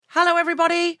Hello,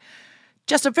 everybody.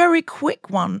 Just a very quick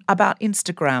one about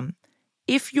Instagram.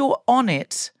 If you're on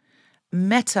it,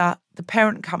 Meta, the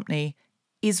parent company,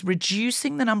 is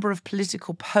reducing the number of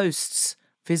political posts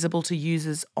visible to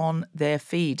users on their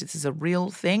feed. This is a real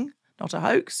thing, not a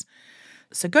hoax.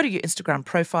 So go to your Instagram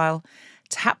profile,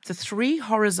 tap the 3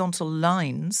 horizontal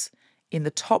lines in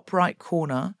the top right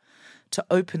corner to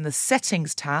open the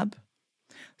Settings tab,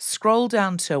 scroll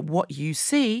down to What You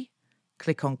See,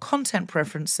 click on Content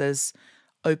Preferences,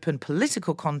 open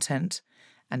Political Content,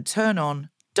 and turn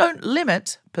on Don't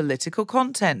Limit Political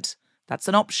Content. That's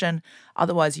an option.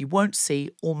 Otherwise, you won't see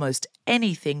almost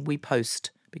anything we post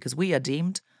because we are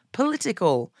deemed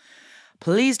political.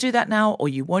 Please do that now, or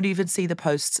you won't even see the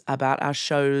posts about our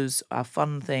shows, our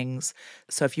fun things.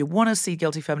 So if you want to see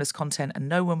Guilty Feminist content and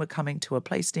know when we're coming to a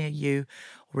place near you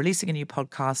or releasing a new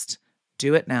podcast,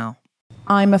 do it now.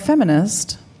 I'm a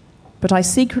feminist, but I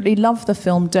secretly love the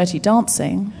film Dirty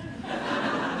Dancing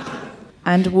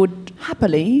and would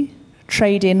happily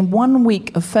trade in 1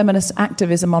 week of feminist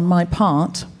activism on my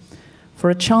part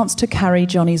for a chance to carry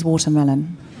Johnny's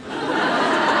watermelon.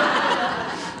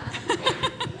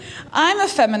 I'm a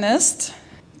feminist,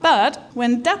 but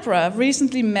when Deborah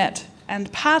recently met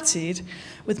and partied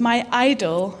with my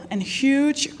idol and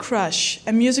huge crush,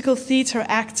 a musical theatre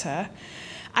actor,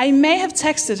 I may have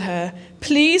texted her,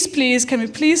 please, can we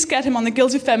please get him on the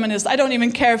Guilty Feminist? I don't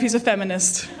even care if he's a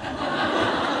feminist.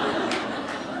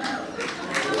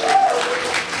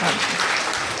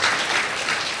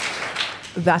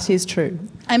 That is true.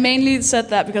 I mainly said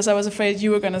that because I was afraid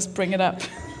you were going to bring it up.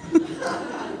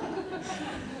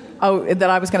 Oh, that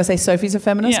I was going to say Sophie's a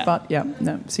feminist, Yeah. but yeah,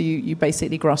 no. So you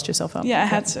basically grassed yourself up. Yeah, I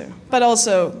had to. But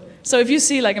also, so if you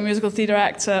see like a musical theatre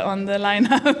actor on the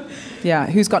lineup... Yeah,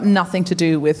 who's got nothing to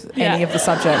do with any of the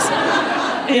subjects.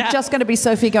 It's just going to be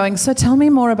Sophie going, so tell me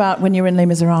more about when you were in Les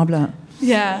Miserables.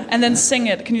 Yeah, and then sing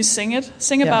it. Can you sing it?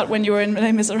 Sing about when you were in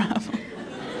Les Miserables.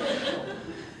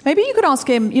 Maybe you could ask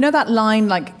him, you know that line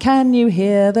like, can you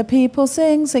hear the people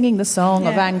singing the song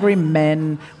of angry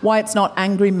men? Why it's not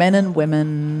angry men and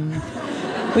women.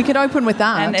 We could open with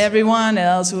that. And everyone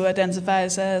else who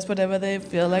identifies as whatever they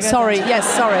feel like. Sorry. Singing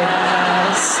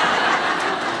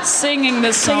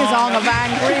the song. Sing a song of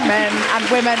angry men and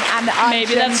women and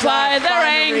maybe that's why they're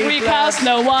angry, because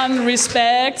no one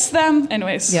respects them.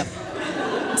 Anyways. Yeah.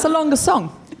 It's a longer song,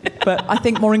 but I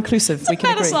think more inclusive. We can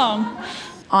agree. It's a better song.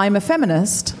 I'm a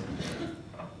feminist,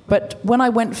 but when I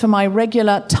went for my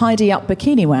regular tidy-up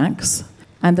bikini wax,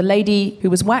 and the lady who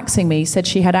was waxing me said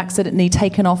she had accidentally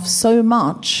taken off so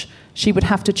much she would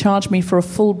have to charge me for a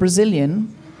full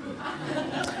Brazilian,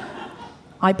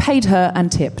 I paid her and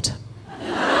tipped.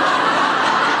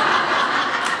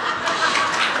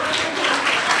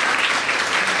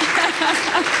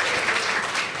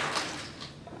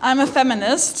 I'm a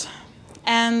feminist.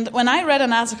 And when I read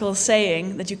an article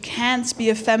saying that you can't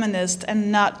be a feminist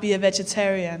and not be a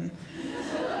vegetarian,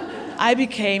 I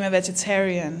became a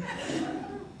vegetarian.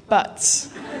 But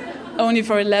only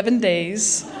for 11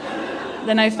 days.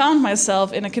 Then I found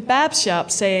myself in a kebab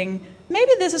shop saying,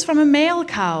 maybe this is from a male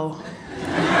cow.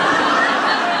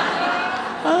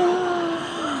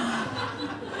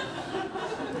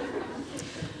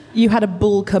 You had a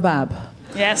bull kebab.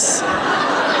 Yes.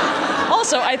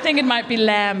 Also, I think it might be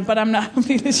lamb, but I'm not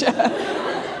really sure.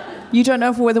 You don't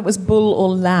know whether it was bull or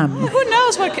lamb. Who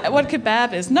knows what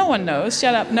kebab is? No one knows.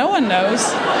 Shut up. No one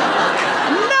knows.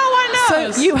 No one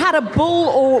knows. So you had a bull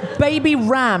or baby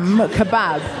ram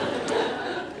kebab.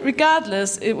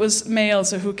 Regardless, it was male,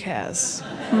 so who cares?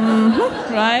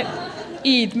 Mm-hmm. Right?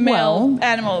 Eat male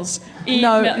animals. Eat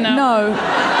No.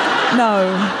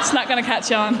 It's not going to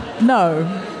catch on. No.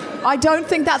 I don't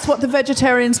think that's what the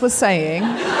vegetarians were saying.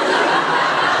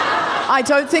 I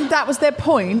don't think that was their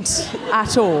point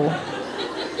at all.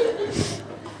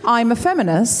 I'm a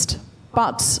feminist,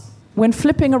 but when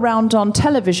flipping around on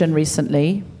television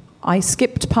recently, I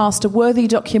skipped past a worthy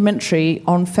documentary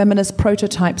on feminist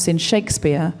prototypes in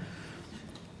Shakespeare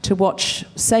to watch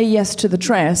Say Yes to the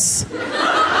Dress,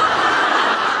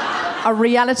 a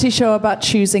reality show about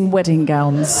choosing wedding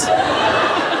gowns.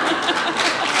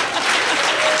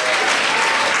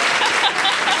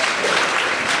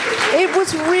 It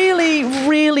was really,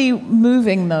 really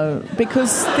moving, though,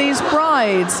 because these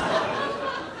brides,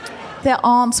 their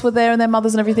aunts were there and their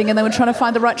mothers and everything, and they were trying to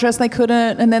find the right dress and they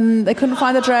couldn't, and then they couldn't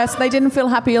find the dress, they didn't feel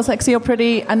happy or sexy or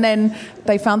pretty, and then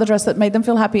they found the dress that made them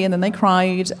feel happy, and then they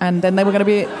cried, and then they were going to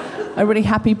be a really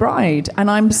happy bride. And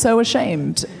I'm so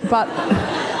ashamed, but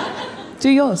do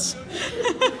yours.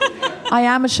 I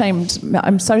am ashamed.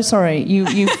 I'm so sorry.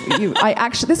 I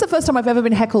actually, this is the first time I've ever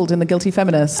been heckled in The Guilty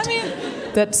Feminist. I mean,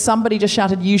 that somebody just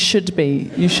shouted, "You should be.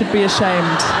 You should be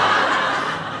ashamed."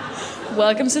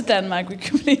 Welcome to Denmark, we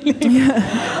completely...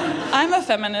 I'm a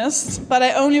feminist, but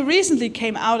I only recently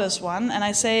came out as one, and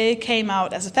I say came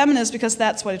out as a feminist because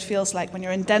that's what it feels like when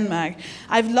you're in Denmark.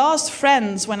 I've lost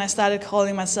friends when I started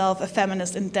calling myself a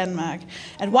feminist in Denmark.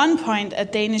 At one point, a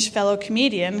Danish fellow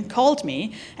comedian called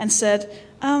me and said,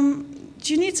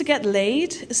 do you need to get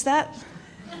laid? Is that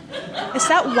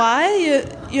why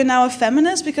you're now a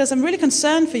feminist? Because I'm really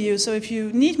concerned for you, so if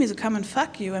you need me to come and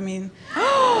fuck you, I mean...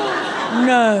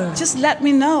 No. Just let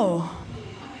me know.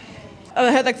 Oh,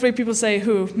 I heard like 3 people say,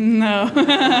 who? No.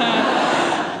 When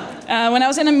I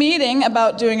was in a meeting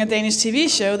about doing a Danish TV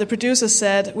show, the producer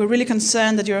said, we're really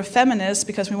concerned that you're a feminist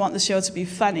because we want the show to be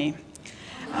funny.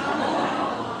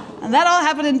 And that all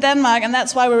happened in Denmark, and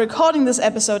that's why we're recording this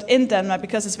episode in Denmark,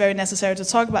 because it's very necessary to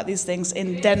talk about these things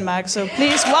in Denmark. So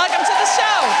please, welcome to the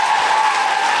show!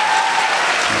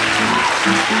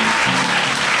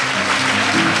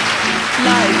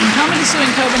 Live in Comedy Zoo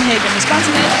in Copenhagen, the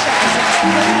spontaneous show is with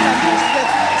Copenhagen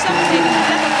and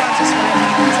Denmark Francis White.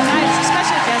 And tonight is a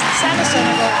special guest, Sanne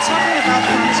Søndergaard, talking about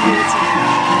promiscuity.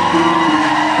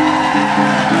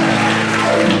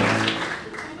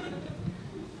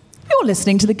 You're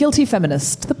listening to The Guilty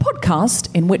Feminist, the podcast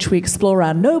in which we explore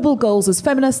our noble goals as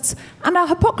feminists and our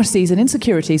hypocrisies and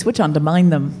insecurities which undermine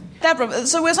them. Deborah,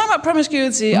 so we're talking about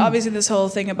promiscuity, obviously this whole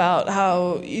thing about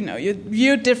how, you're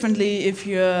viewed differently if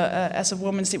you're, as a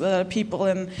woman, sleep with other people.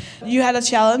 And you had a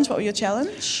challenge. What was your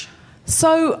challenge?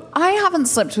 So I haven't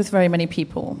slept with very many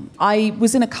people. I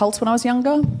was in a cult when I was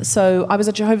younger. So I was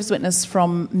a Jehovah's Witness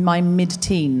from my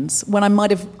mid-teens, when I might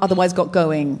have otherwise got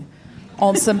going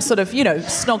on some sort of,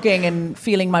 snogging and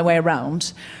feeling my way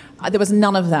around. There was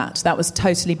none of that. That was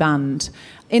totally banned.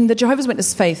 In the Jehovah's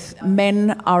Witness faith,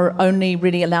 men are only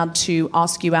really allowed to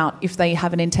ask you out if they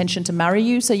have an intention to marry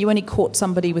you. So you only court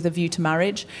somebody with a view to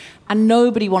marriage. And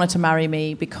nobody wanted to marry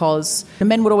me because the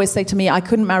men would always say to me, I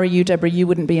couldn't marry you, Deborah, you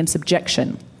wouldn't be in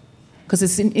subjection.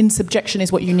 Because in subjection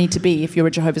is what you need to be. If you're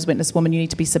a Jehovah's Witness woman, you need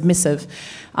to be submissive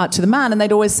to the man. And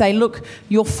they'd always say, look,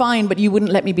 you're fine, but you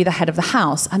wouldn't let me be the head of the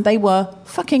house. And they were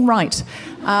fucking right.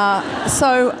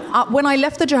 So when I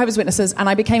left the Jehovah's Witnesses and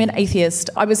I became an atheist,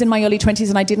 I was in my early 20s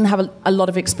and I didn't have a lot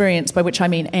of experience, by which I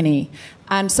mean any.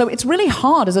 And so it's really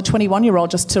hard as a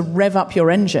 21-year-old just to rev up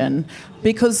your engine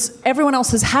because everyone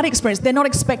else has had experience. They're not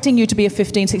expecting you to be a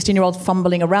 15, 16-year-old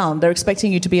fumbling around. They're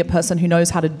expecting you to be a person who knows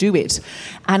how to do it.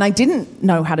 And I didn't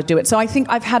know how to do it. So I think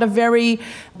I've had a very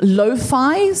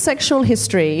lo-fi sexual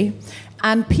history,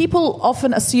 and people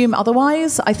often assume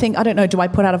otherwise. I don't know, do I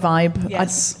put out a vibe?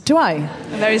 Yes. Do I?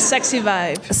 A very sexy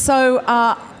vibe. So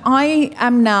I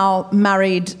am now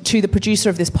married to the producer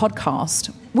of this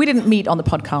podcast. We didn't meet on the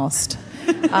podcast.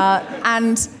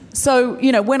 And so,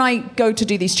 when I go to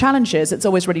do these challenges, it's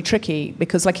always really tricky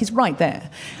because, he's right there.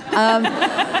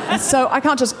 So I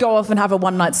can't just go off and have a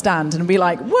one-night stand and be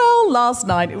like, well, last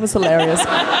night it was hilarious.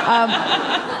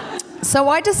 So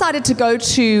I decided to go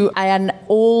to an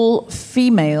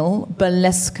all-female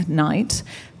burlesque night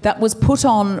that was put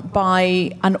on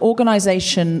by an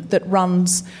organisation that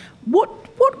runs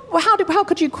how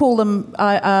could you call them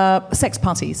sex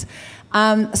parties?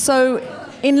 So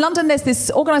in London, there's this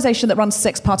organisation that runs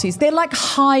sex parties. They're like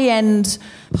high-end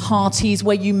parties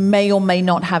where you may or may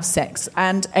not have sex.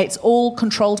 And it's all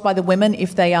controlled by the women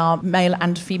if they are male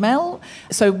and female.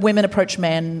 So women approach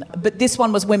men. But this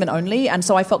one was women only. And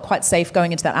so I felt quite safe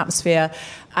going into that atmosphere.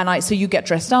 And so you get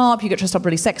dressed up really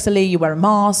sexily, you wear a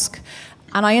mask.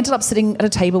 And I ended up sitting at a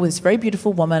table with this very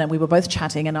beautiful woman, and we were both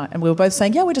chatting, and we were both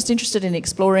saying, yeah, we're just interested in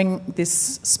exploring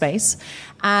this space.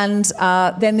 And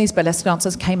then these burlesque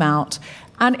dancers came out,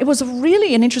 and it was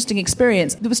really an interesting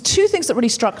experience. There was 2 things that really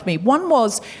struck me. One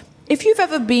was, if you've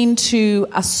ever been to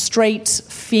a straight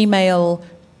female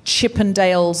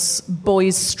Chippendales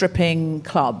boys stripping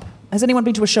club, has anyone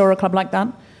been to a show or a club like that?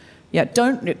 Yeah,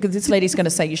 don't, because this lady's going to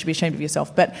say you should be ashamed of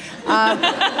yourself. But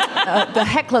the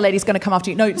heckler lady's going to come after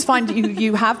you. No, it's fine.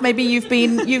 You have. Maybe you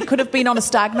could have been on a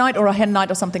stag night or a hen night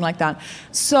or something like that.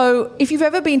 So if you've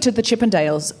ever been to the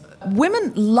Chippendales,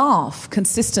 women laugh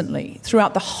consistently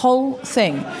throughout the whole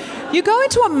thing. You go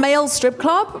into a male strip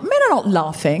club, men are not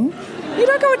laughing. You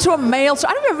don't go into a male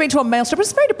strip. I don't know if I've ever been to a male strip.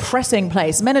 It's a very depressing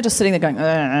place. Men are just sitting there going,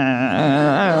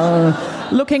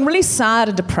 looking really sad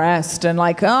and depressed and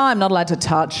like, I'm not allowed to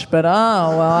touch, but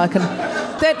I can.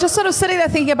 They're just sort of sitting there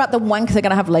thinking about the wank they're going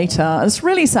to have later. It's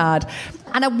really sad.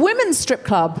 And a women's strip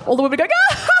club, all the women going,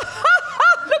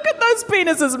 look at those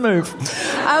penises move.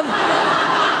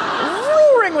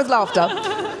 Roaring with laughter.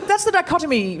 That's the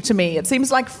dichotomy to me. It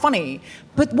seems like funny.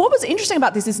 But what was interesting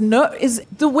about this is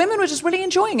the women were just really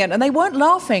enjoying it, and they weren't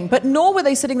laughing, but nor were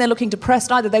they sitting there looking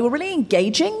depressed either. They were really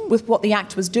engaging with what the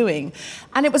act was doing.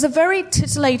 And it was a very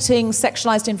titillating,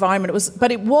 sexualized environment.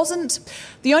 But it wasn't...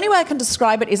 The only way I can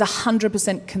describe it is a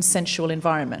 100% consensual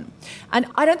environment. And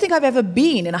I don't think I've ever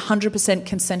been in a 100%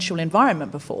 consensual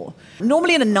environment before.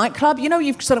 Normally in a nightclub,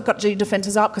 you've sort of got your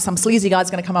defenses up because some sleazy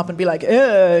guy's going to come up and be like,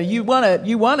 you won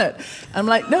it. I'm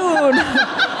like, no.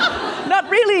 Not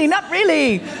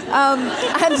really.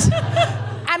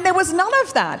 And there was none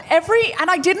of that. And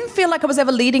I didn't feel like I was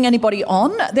ever leading anybody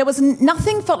on. There was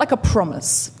nothing felt like a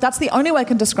promise. That's the only way I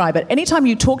can describe it. Anytime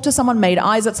you talked to someone, made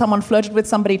eyes at someone, flirted with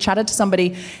somebody, chatted to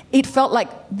somebody, it felt like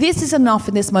this is enough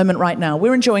in this moment right now.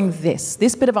 We're enjoying this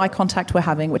bit of eye contact we're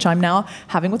having, which I'm now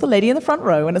having with a lady in the front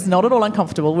row, and it's not at all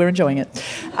uncomfortable. We're enjoying it.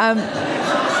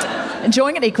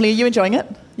 Enjoying it equally. Are you enjoying it?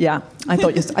 Yeah, I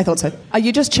thought so. Are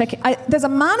you just checking? There's a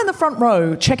man in the front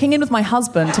row checking in with my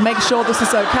husband to make sure this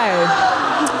is okay.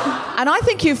 And I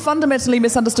think you've fundamentally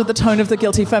misunderstood the tone of the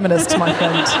guilty feminist, my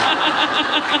friend.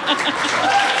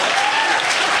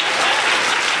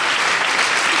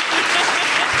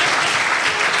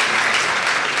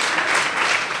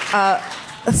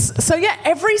 So yeah,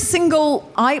 every single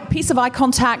piece of eye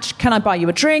contact, can I buy you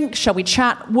a drink, shall we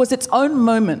chat, was its own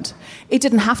moment. It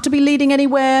didn't have to be leading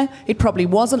anywhere. It probably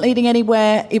wasn't leading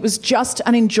anywhere. It was just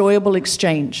an enjoyable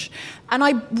exchange. And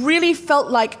I really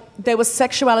felt like there was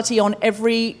sexuality on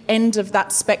every end of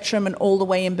that spectrum and all the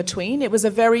way in between. It was a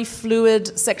very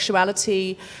fluid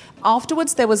sexuality.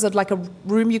 Afterwards, there was a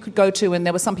room you could go to, and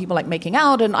there were some people making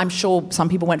out, and I'm sure some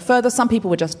people went further. Some people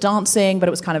were just dancing, but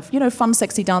it was kind of, fun,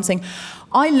 sexy dancing.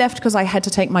 I left because I had to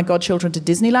take my godchildren to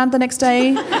Disneyland the next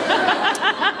day.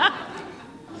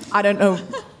 I don't know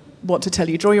what to tell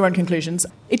you. Draw your own conclusions.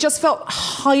 It just felt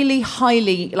highly,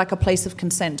 highly like a place of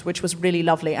consent, which was really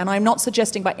lovely. And I'm not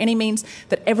suggesting by any means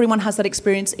that everyone has that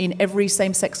experience in every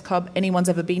same-sex club anyone's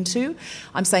ever been to.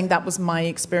 I'm saying that was my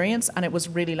experience, and it was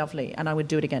really lovely, and I would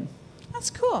do it again.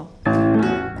 That's cool.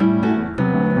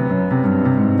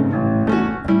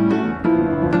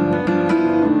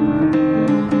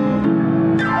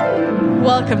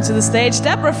 Welcome to the stage,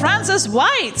 Deborah Frances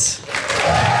White.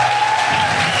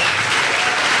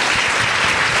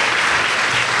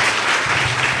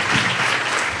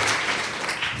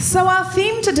 So our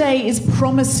theme today is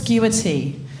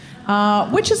promiscuity,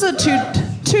 which is a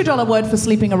 $2 word for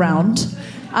sleeping around.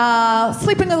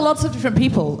 Sleeping with lots of different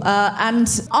people. And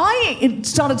I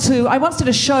once did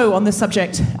a show on this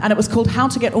subject, and it was called How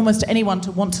to Get Almost Anyone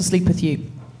to Want to Sleep With You.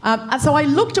 And so I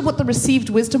looked at what the received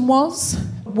wisdom was,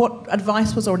 what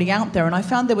advice was already out there, and I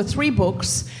found there were 3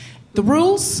 books: The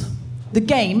Rules, The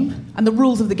Game, and The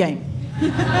Rules of the Game.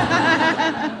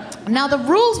 Now, The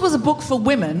Rules was a book for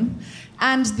women,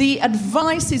 and the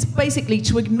advice is basically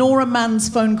to ignore a man's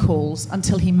phone calls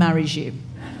until he marries you.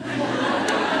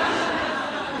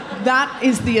 That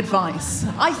is the advice.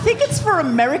 I think it's for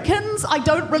Americans. I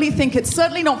don't really think it's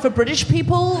certainly not for British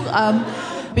people,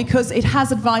 because it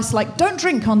has advice like, don't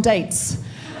drink on dates.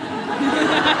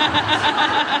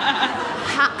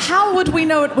 How would we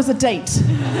know it was a date?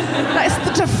 That is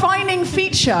the defining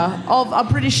feature of a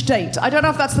British date. I don't know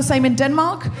if that's the same in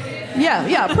Denmark.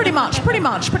 Yeah, pretty much.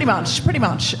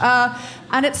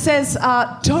 And it says,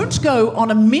 don't go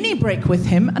on a mini break with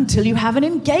him until you have an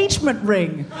engagement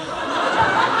ring.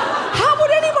 How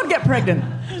would anyone get pregnant?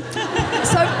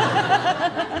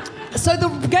 So the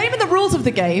game and the rules of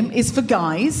the game is for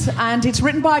guys, and it's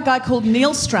written by a guy called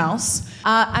Neil Strauss.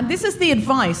 And this is the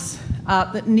advice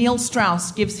that Neil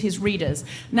Strauss gives his readers.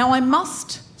 Now, I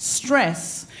must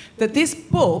stress that this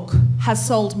book has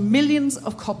sold millions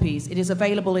of copies. It is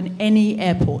available in any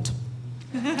airport.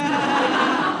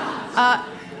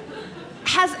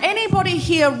 Has anybody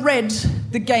here read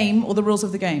The Game or The Rules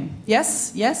of the Game?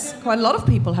 Yes? Quite a lot of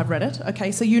people have read it.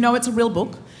 Okay, so you know it's a real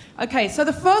book. Okay, so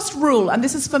the first rule, and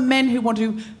this is for men who want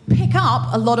to pick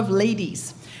up a lot of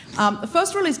ladies. The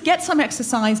first rule is get some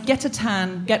exercise, get a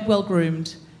tan, get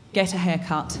well-groomed, get a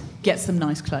haircut, get some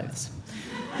nice clothes.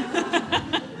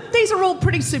 These are all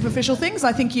pretty superficial things,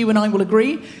 I think you and I will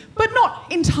agree, but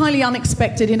not entirely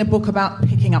unexpected in a book about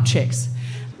picking up chicks.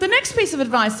 The next piece of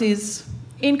advice is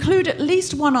include at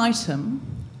least one item,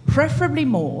 preferably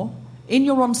more, in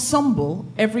your ensemble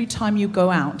every time you go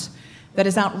out that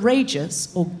is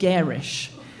outrageous or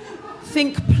garish.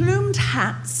 Think plumed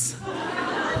hats,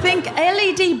 think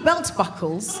LED belt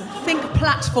buckles, think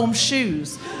platform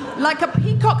shoes. Like a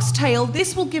peacock's tail,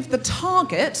 this will give the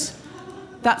target,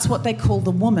 that's what they call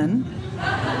the woman,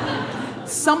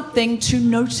 something to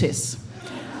notice.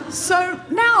 So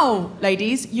now,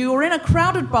 ladies, you're in a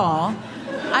crowded bar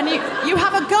And you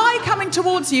have a guy coming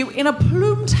towards you in a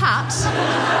plumed hat,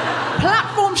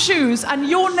 platform shoes, and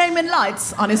your name in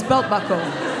lights on his belt buckle.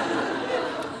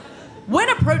 When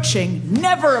approaching,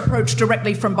 never approach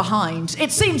directly from behind.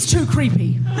 It seems too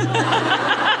creepy.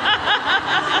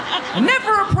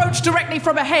 Never approach directly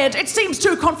from ahead. It seems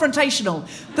too confrontational.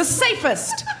 The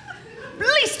safest,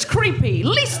 least creepy,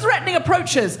 least threatening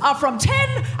approaches are from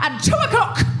 10 and 2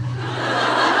 o'clock.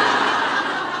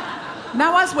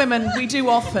 Now, as women, we do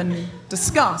often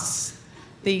discuss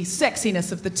the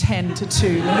sexiness of the 10 to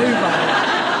 2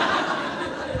 manoeuvre.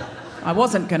 I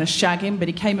wasn't going to shag him, but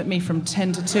he came at me from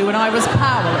 10 to 2 and I was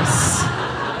powerless.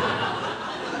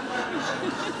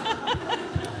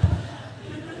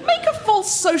 Make a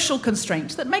false social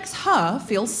constraint that makes her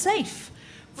feel safe.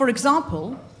 For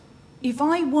example, if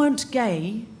I weren't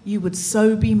gay, you would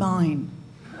so be mine.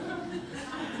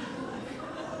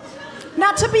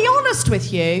 Now, to be honest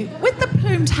with you, with the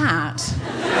plumed hat,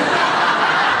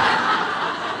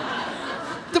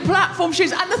 the platform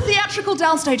shoes, and the theatrical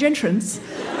downstage entrance,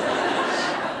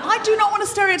 I do not want to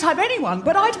stereotype anyone,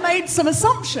 but I'd made some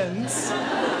assumptions.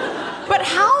 But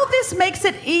how this makes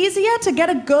it easier to get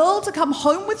a girl to come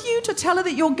home with you to tell her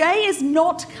that you're gay is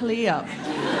not clear.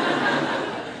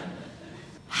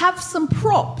 Have some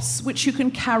props which you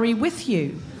can carry with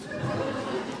you.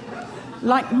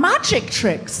 Like magic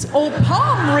tricks or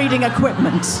palm reading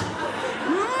equipment.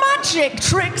 Magic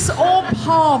tricks or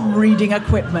palm reading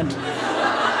equipment.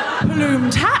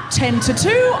 Plumed hat, 10 to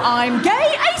 2, I'm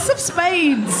gay, ace of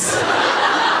spades.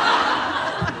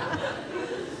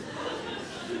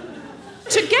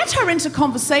 To get her into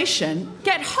conversation,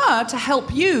 get her to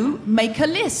help you make a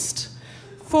list.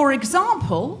 For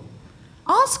example,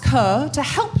 ask her to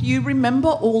help you remember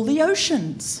all the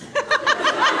oceans.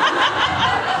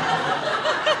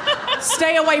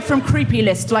 Stay away from creepy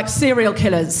lists like serial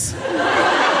killers.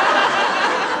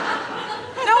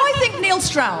 Neil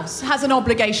Strauss has an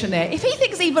obligation there. If he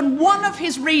thinks even one of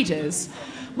his readers,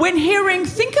 when hearing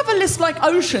think of a list like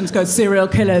oceans, goes serial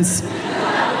killers,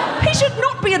 he should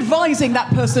not be advising that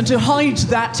person to hide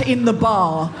that in the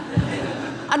bar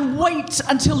and wait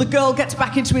until the girl gets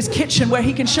back into his kitchen where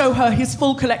he can show her his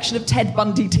full collection of Ted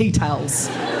Bundy tea towels.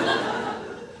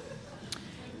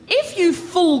 If you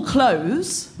full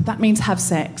clothes, that means have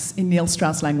sex in Neil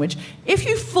Strauss language, if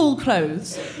you full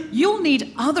clothes, you'll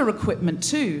need other equipment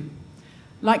too.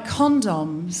 Like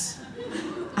condoms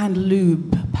and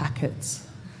lube packets.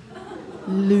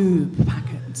 Lube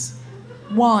packets.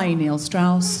 Why, Neil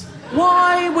Strauss?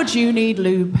 Why would you need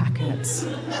lube packets?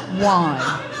 Why?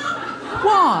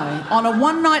 Why, on a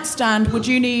one-night stand, would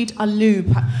you need a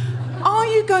lube packet? Are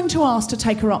you going to ask to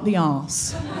take her up the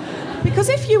arse? Because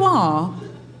if you are,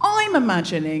 I'm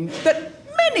imagining that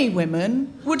many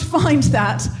women would find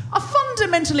that a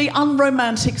fundamentally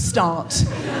unromantic start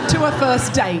to a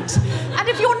first date. And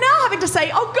if you're now having to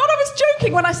say, oh God, I was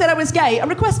joking when I said I was gay, a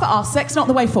request for arse sex, not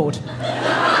the way forward.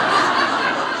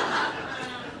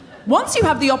 Once you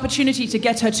have the opportunity to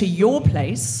get her to your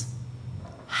place,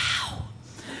 how?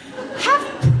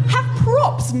 Have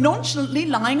props nonchalantly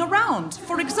lying around.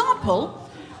 For example,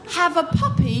 have a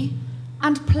puppy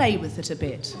and play with it a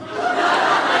bit.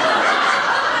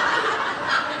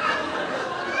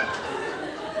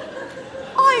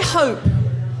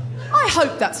 I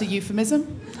hope that's a euphemism.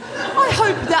 I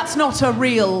hope that's not a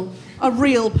real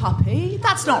puppy.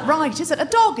 That's not right, is it? A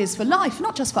dog is for life,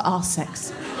 not just for arse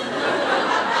sex.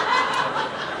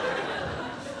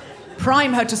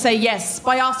 Prime her to say yes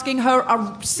by asking her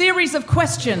a series of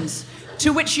questions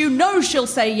to which you know she'll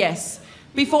say yes,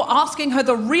 before asking her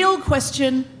the real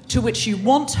question to which you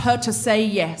want her to say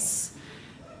yes.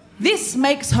 This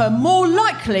makes her more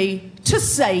likely to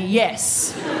say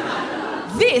yes.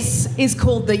 This is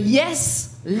called the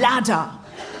yes ladder.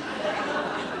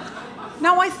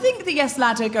 Now, I think the yes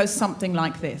ladder goes something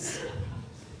like this.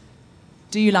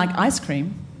 Do you like ice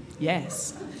cream?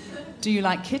 Yes. Do you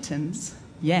like kittens?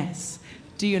 Yes.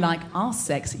 Do you like arse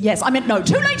sex? Yes. I meant no.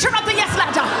 Too late to run the yes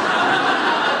ladder!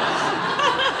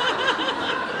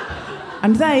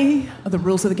 And they are the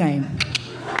rules of the game.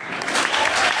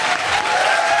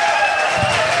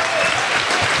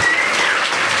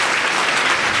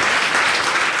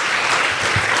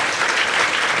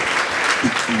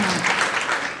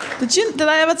 Did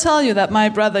I ever tell you that my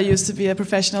brother used to be a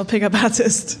professional pickup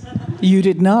artist? You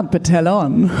did not, but tell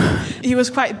on. He was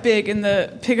quite big in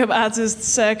the pickup artist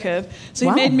circuit, so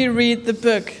he made me read the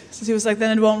book. So he was like,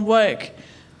 then it won't work.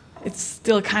 It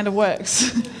still kind of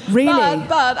works. Really?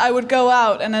 But I would go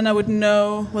out and then I would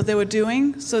know what they were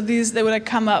doing. So they would like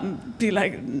come up and be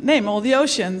like, name all the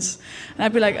oceans. And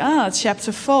I'd be like,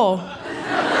 chapter 4.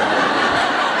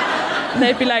 And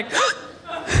they'd be like,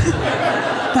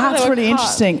 That's really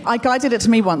interesting. A guy did it to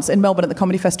me once in Melbourne at the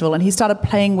Comedy Festival, and he started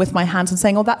playing with my hands and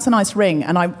saying, "Oh, that's a nice ring,"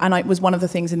 and I was one of the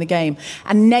things in the game.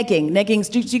 And negging,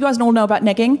 do you guys all know about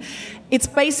negging? It's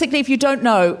basically, if you don't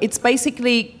know, it's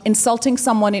basically insulting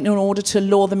someone in order to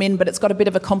lure them in, but it's got a bit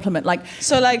of a compliment, like.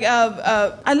 So, like,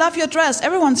 I love your dress.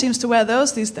 Everyone seems to wear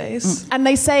those these days. And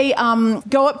they say,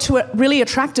 go up to a really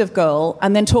attractive girl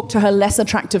and then talk to her less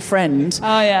attractive friend.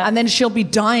 Oh, yeah. And then she'll be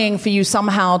dying for you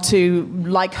somehow to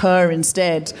like her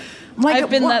instead. I've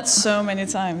been that so many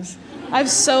times. I've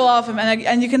so often,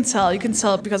 and you can tell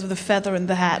because of the feather in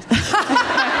the hat.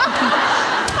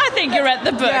 I think you read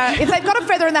the book. Yeah, if they've got a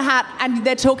feather in the hat and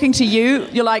they're talking to you,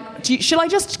 you're like, should I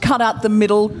just cut out the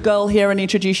middle girl here and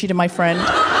introduce you to my friend?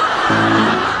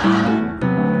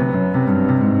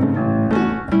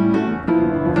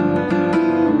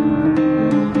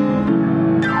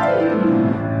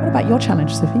 What about your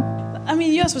challenge, Sophie? I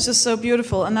mean, yours was just so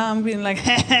beautiful, and now I'm being like,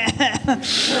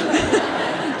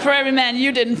 for every man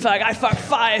you didn't fuck, I fucked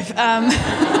 5.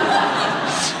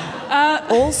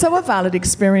 Also a valid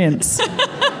experience. I don't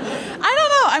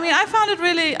know. I mean, I found it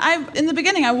really... in the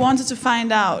beginning, I wanted to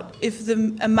find out if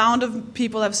the amount of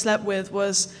people I've slept with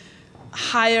was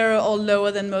higher or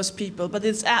lower than most people. But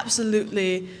it's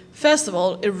absolutely, first of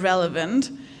all, irrelevant.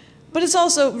 But it's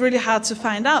also really hard to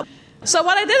find out. So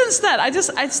what I did instead, I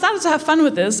started to have fun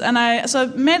with this, and I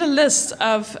made a list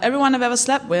of everyone I've ever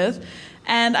slept with,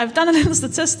 and I've done a little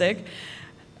statistic.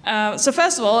 So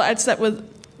first of all, I'd slept with,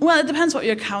 well, it depends what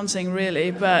you're counting,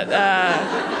 really, but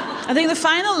I think the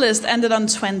final list ended on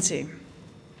 20.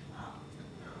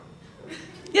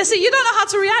 Yeah, see, you don't know how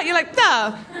to react. You're like,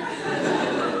 duh.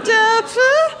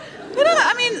 You don't know.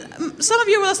 I mean, some of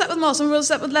you will have slept with more, some will have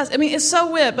slept with less. I mean, it's so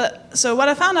weird, but so what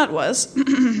I found out was...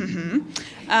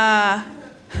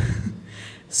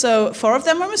 so 4 of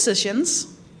them were musicians,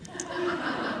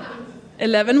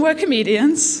 11 were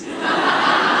comedians.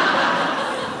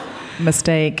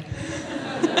 Mistake.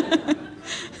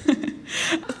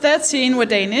 13 were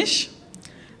Danish,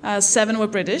 7 were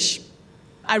British.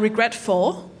 I regret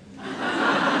 4.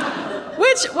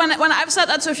 Which, when I've said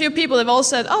that to a few people, they've all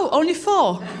said, "Oh, only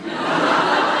 4."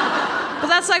 But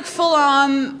that's like full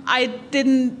on, I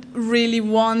didn't really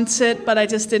want it, but I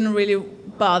just didn't really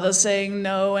bother saying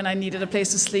no, and I needed a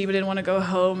place to sleep. I didn't want to go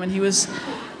home, and he was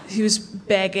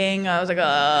begging. I was like,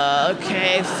 "Oh,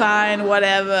 okay, fine,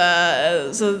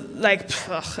 whatever." So like,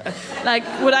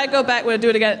 would I go back? Would I do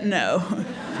it again? No.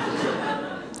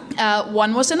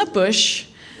 1 was in a bush.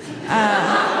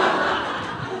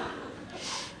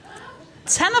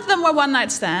 10 of them were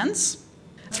one-night stands.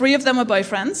 3 of them were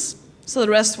boyfriends. So the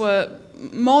rest were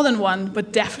more than one,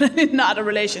 but definitely not a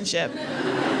relationship.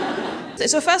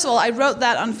 So first of all, I wrote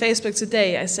that on Facebook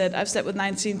today. I said, I've slept with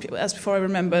 19 people. That's before I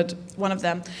remembered one of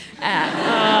them.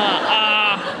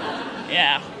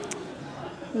 Yeah.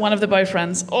 One of the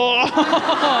boyfriends. Oh,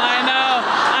 I know.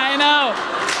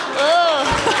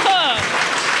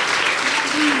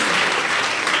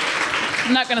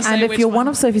 I'm not going to say and if you're one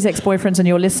of Sophie's ex-boyfriends and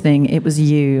you're listening, it was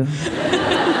you.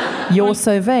 You're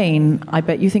so vain, I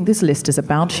bet you think this list is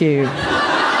about you. I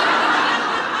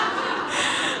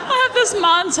have this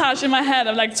montage in my head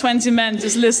of like 20 men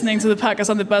just listening to the podcast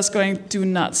on the bus going, "Do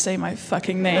not say my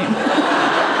fucking name."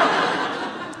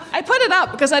 I put it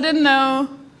up because I didn't know.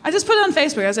 I just put it on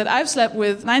Facebook. I said, "I've slept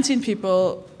with 19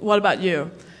 people, what about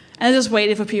you?" And I just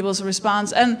waited for people's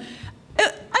response. And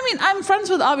I mean, I'm friends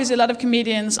with obviously a lot of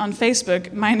comedians on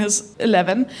Facebook, minus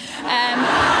 11.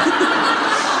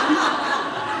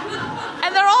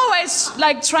 And they're always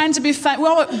like trying to be funny.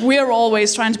 Well, we're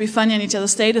always trying to be funny on each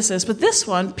other's statuses. But this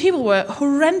one, people were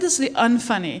horrendously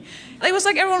unfunny. It was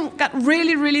like everyone got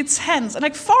really, really tense. And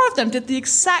like 4 of them did the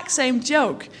exact same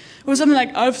joke. It was something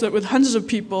like, "I've slept with hundreds of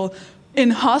people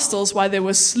in hostels while they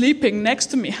were sleeping next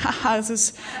to me." This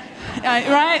is,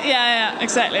 right? Yeah,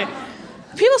 exactly.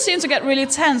 People seem to get really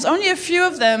tense. Only a few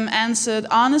of them answered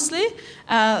honestly.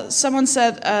 Someone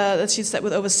said that she'd slept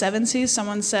with over 70.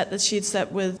 Someone said that she'd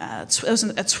slept with at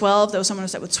 12. There was someone who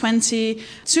slept with 20.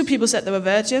 2 people said they were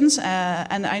virgins,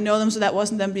 and I know them, so that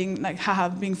wasn't them being like, haha,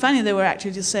 being funny. They were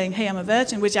actually just saying, "Hey, I'm a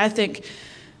virgin," which I think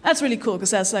that's really cool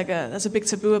because that's a big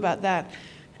taboo about that.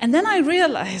 And then I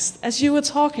realized, as you were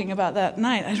talking about that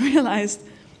night,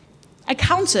 I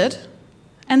counted,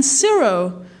 and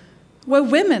 0 were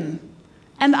women.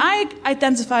 And I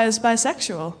identify as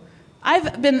bisexual.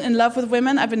 I've been in love with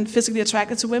women. I've been physically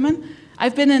attracted to women.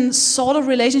 I've been in sort of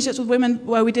relationships with women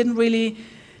where we didn't really...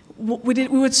 We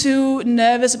were too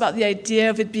nervous about the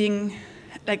idea of it being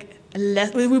like...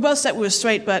 We both said we were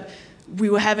straight, but we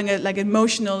were having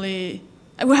emotionally...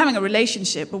 We were having a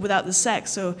relationship, but without the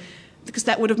sex. So, because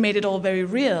that would have made it all very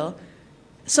real.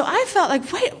 So I felt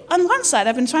like, wait, on one side,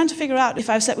 I've been trying to figure out if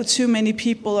I've slept with too many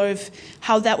people or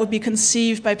how that would be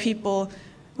conceived by people.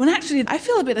 When actually, I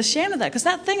feel a bit ashamed of that, because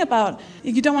that thing about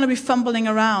you don't want to be fumbling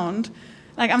around.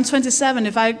 Like, I'm 27,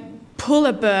 if I pull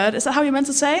a bird, is that how you're meant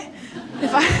to say?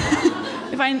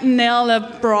 If I nail a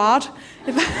broad,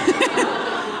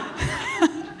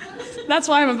 that's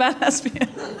why I'm a bad lesbian.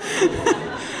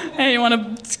 Hey, you want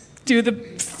to do the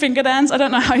finger dance? I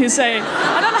don't know how you say it.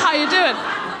 I don't know how you do it.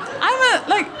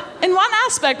 In one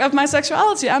aspect of my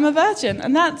sexuality, I'm a virgin,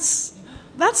 and that's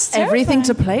terrifying. Everything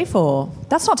to play for.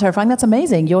 That's not terrifying, that's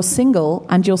amazing. You're single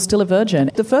and you're still a virgin.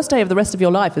 The first day of the rest of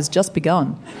your life has just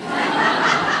begun.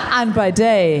 And by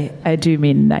day, I do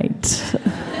mean night.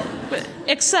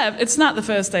 Except, it's not the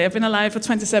first day. I've been alive for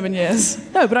 27 years.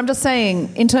 No, but I'm just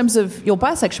saying, in terms of your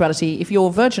bisexuality, if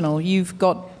you're virginal, you've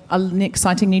got an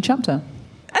exciting new chapter.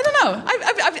 I don't know.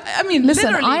 I mean, listen,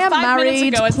 literally, I am 5 married,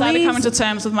 minutes ago, I started please. coming to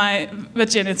terms with my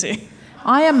virginity.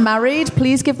 I am married.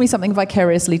 Please give me something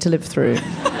vicariously to live through.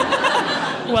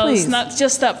 Well, Please. It's not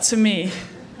just up to me.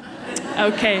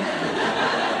 Okay.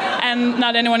 And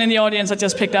not anyone in the audience I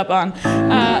just picked up on.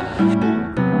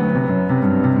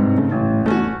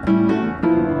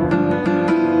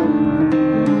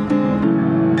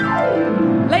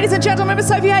 Ladies and gentlemen, Miss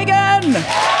Sophie Hagen.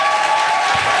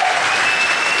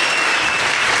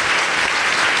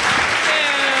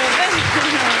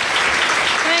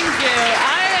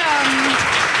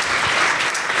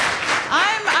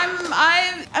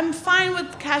 I'm fine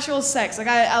with casual sex. Like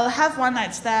I'll have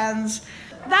one-night stands.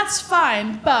 That's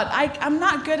fine, but I'm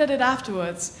not good at it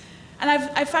afterwards. And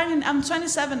I find I'm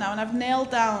 27 now, and I've nailed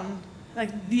down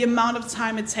like the amount of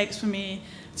time it takes for me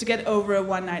to get over a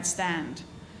one-night stand.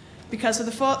 Because for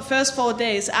the first 4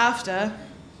 days after,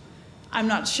 I'm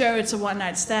not sure it's a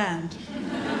one-night stand.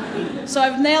 So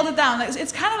I've nailed it down.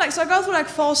 It's kind of like, so I go through like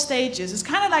 4 stages. It's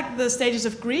kind of like the stages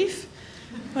of grief.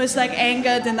 Where it's like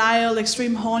anger, denial,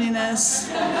 extreme horniness.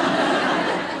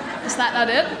 Is that not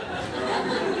it?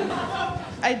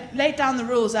 I laid down the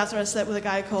rules after I slept with a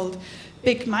guy called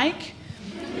Big Mike.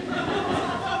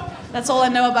 That's all I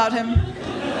know about him.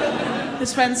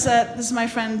 His friend said, "This is my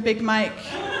friend Big Mike."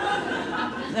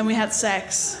 Then we had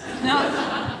sex.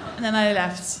 And then I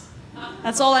left.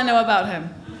 That's all I know about him.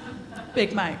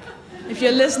 Big Mike. If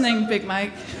you're listening, Big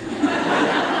Mike.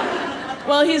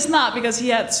 Well, he's not, because he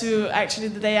had to, actually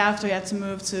the day after he had to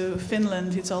move to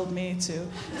Finland, he told me, to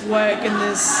work in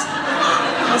this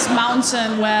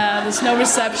mountain where there's no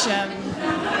reception.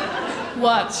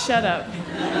 What? Shut up.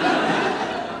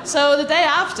 So the day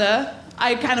after,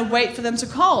 I kind of wait for them to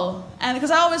call. And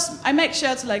because I make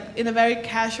sure to, like, in a very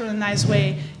casual and nice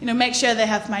way, make sure they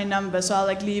have my number. So I'll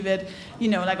like leave it,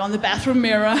 like on the bathroom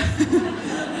mirror,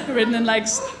 written in like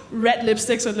red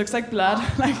lipstick so it looks like blood.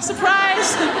 Like,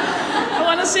 surprise! I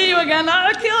want to see you again.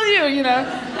 I'll kill you,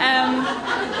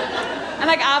 And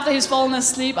like after he's fallen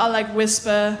asleep, I'll like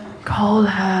whisper, "Call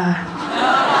her."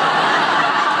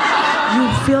 You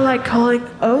feel like calling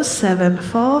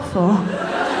 0744.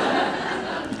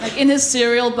 Like in his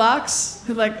cereal box,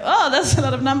 he's like, "Oh, that's a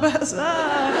lot of numbers.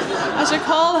 I should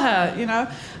call her,"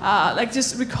 Like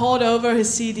just record over his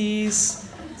CDs.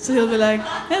 So he'll be like,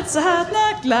 "It's a Hard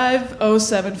Knock Live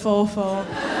 0744.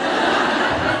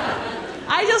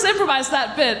 I just improvised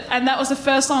that bit, and that was the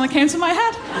first song that came to my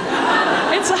head.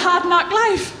 It's a Hard Knock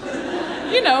Life.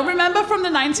 Remember from the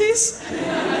 90s?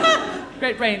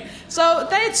 Great brain. So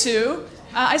day 2,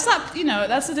 I start,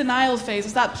 that's the denial phase. I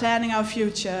start planning our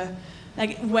future,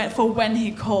 like when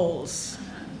he calls.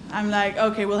 I'm like,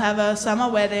 okay, we'll have a summer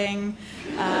wedding.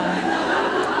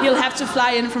 He'll have to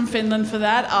fly in from Finland for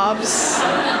that, obs.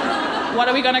 What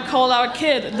are we gonna call our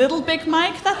kid? Little Big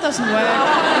Mike? That doesn't work.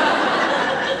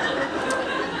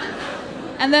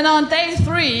 And then on day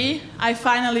 3, I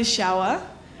finally shower.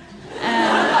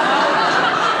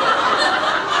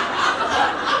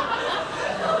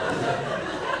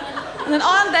 And then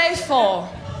on day 4,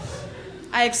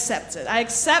 I accept it. I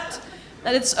accept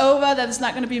that it's over, that it's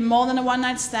not going to be more than a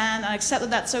one-night stand. I accept that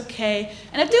that's okay.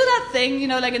 And I do that thing,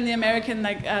 like in the American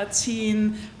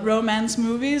teen romance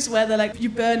movies, where they're like, you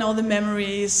burn all the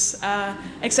memories,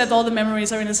 except all the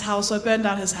memories are in his house, so I burn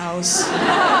down his house.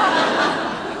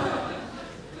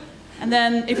 And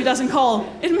then if he doesn't call,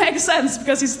 it makes sense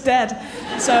because he's dead.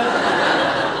 So,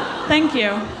 thank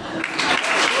you.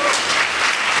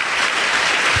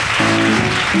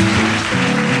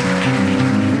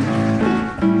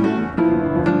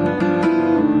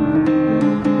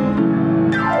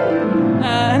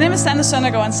 Her name is Sanne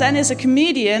Søndergaard, and Sanne is a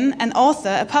comedian, an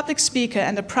author, a public speaker,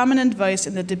 and a prominent voice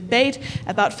in the debate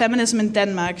about feminism in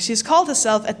Denmark. She's called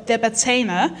herself a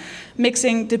debattainer,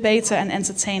 mixing debater and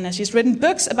entertainer. She's written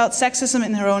books about sexism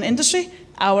in her own industry,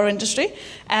 our industry,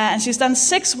 and she's done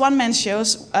 6 one-man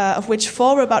shows, of which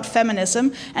 4 were about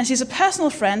feminism, and she's a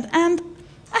personal friend and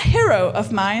a hero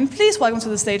of mine. Please welcome to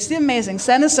the stage the amazing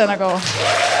Sanne Søndergaard.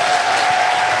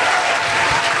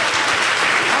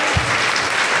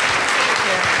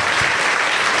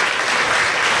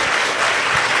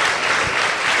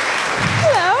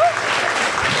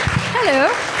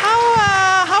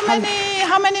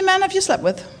 How many men have you slept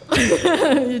with?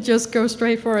 You just go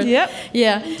straight for it. Yep.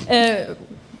 Yeah.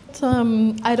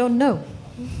 I don't know,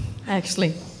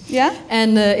 actually. Yeah.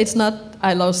 And it's not.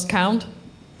 I lost count,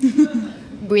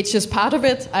 which is part of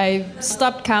it. I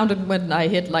stopped counting when I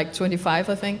hit like 25,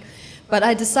 I think. But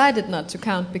I decided not to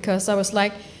count because I was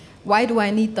like, why do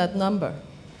I need that number?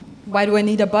 Why do I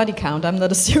need a body count? I'm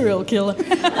not a serial killer.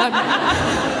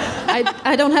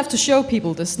 I don't have to show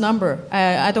people this number.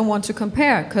 I don't want to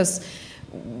compare, because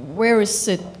where is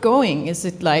it going? Is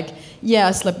it like, yeah,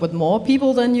 I slept with more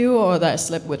people than you, or that I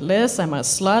slept with less? Am I a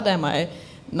slut? Am I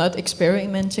not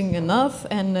experimenting enough?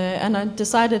 And I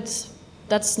decided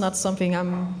that's not something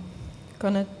I'm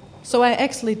gonna. So I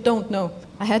actually don't know.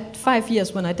 I had 5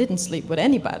 years when I didn't sleep with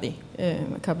anybody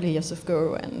a couple of years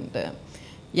ago, and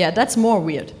yeah, that's more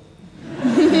weird.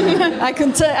 I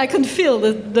can feel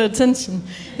the tension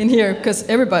in here, because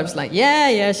everybody was like,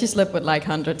 yeah, she slept with like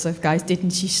hundreds of guys.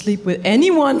 Didn't she sleep with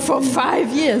anyone for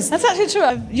 5 years? That's actually true.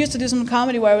 I used to do some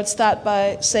comedy where I would start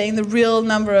by saying the real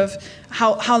number of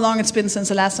how long it's been since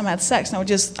the last time I had sex, and I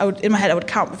would in my head I would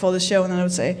count before the show, and then I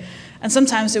would say, and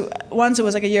sometimes once it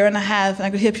was like a year and a half, and I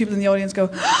could hear people in the audience go,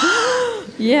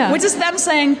 yeah, which is them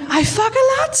saying, I fuck a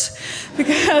lot,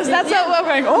 because that's how we're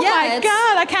going, oh my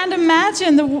God, I can't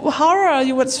imagine the horror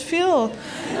you would feel.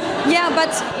 Yeah,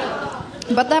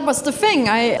 but that was the thing.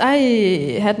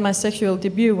 I had my sexual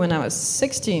debut when I was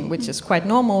 16, which is quite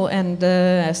normal, and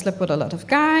I slept with a lot of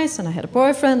guys, and I had a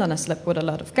boyfriend, and I slept with a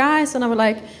lot of guys, and I was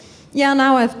like, yeah,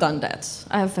 now I've done that.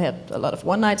 I've had a lot of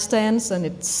one-night stands, and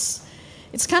it's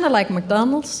kind of like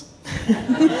McDonald's.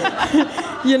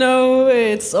 You know,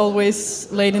 it's always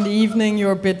late in the evening,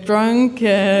 you're a bit drunk,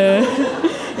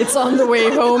 it's on the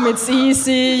way home, it's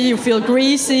easy, you feel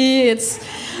greasy, it's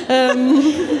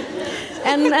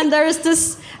and there is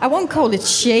this, I won't call it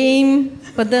shame,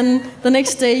 but then the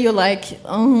next day you're like,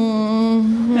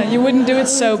 you wouldn't do it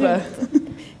sober.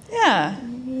 Yeah.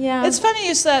 It's funny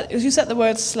you said the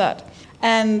word slut.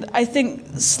 And I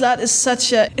think slut is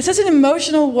such an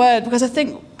emotional word, because I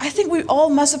think we all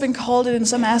must have been called it in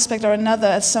some aspect or another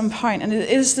at some point, and it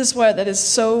is this word that is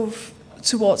so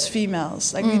towards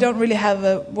females. Like we don't really have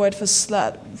a word for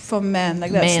slut for men.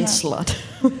 Like that's man slut.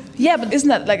 Yeah, but isn't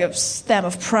that like a stamp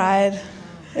of pride?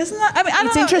 Isn't that? I mean, I don't know.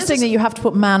 It's interesting that you have to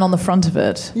put man on the front of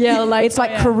it. Yeah, like it's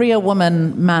like career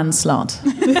woman, man slut.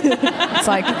 It's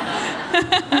like.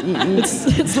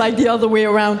 It's like the other way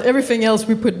around. Everything else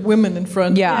we put women in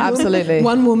front. Yeah, absolutely.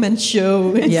 One woman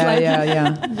show. It's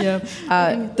Yeah.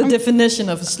 The definition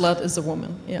of a slut is a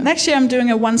woman. Yeah. Next year I'm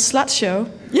doing a one slut show.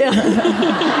 Yeah.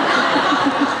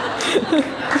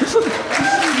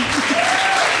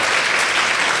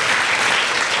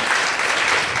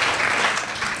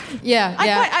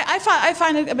 I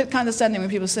find it a bit condescending when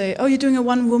people say, "Oh, you're doing a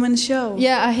one-woman show."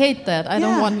 Yeah, I hate that. I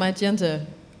don't want my gender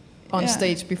on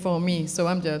stage before me, so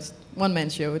I'm just one-man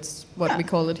show. It's what we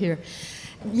call it here.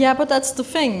 Yeah, but that's the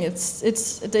thing.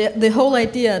 It's the whole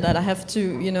idea that I have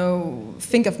to,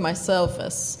 think of myself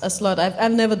as a slut.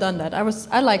 I've never done that.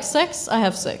 I like sex. I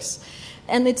have sex,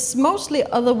 and it's mostly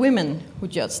other women who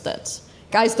judge that.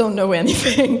 Guys don't know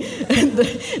anything.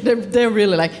 They're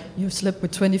really like, you slept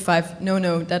with 25.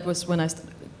 No, that was when I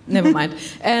started. Never mind.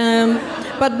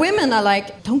 But women are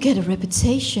like, don't get a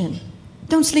reputation.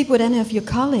 Don't sleep with any of your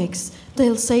colleagues.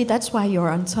 They'll say that's why you're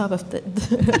on top of the...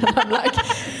 I'm like,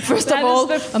 first of all,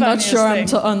 I'm not sure I'm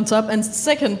on top. And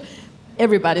second,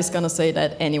 everybody's going to say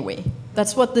that anyway.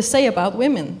 That's what they say about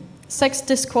women. Sex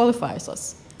disqualifies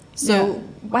us. So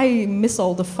why miss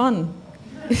all the fun?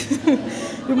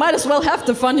 You might as well have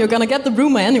the fun. You're going to get the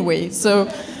rumor anyway. So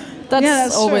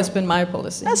that's always been my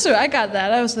policy. That's true. I got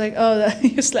that. I was like,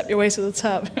 you slept your way to the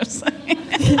top.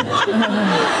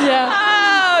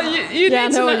 You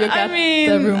need to know.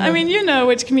 I mean, you know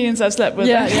which comedians I've slept with.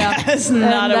 Yeah. It's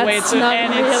not a way to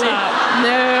any really. top.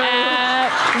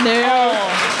 No.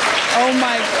 Oh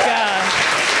my God.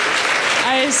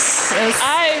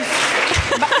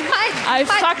 I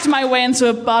fucked my way into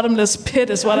a bottomless pit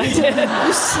is what I did.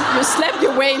 You slept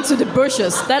your way into the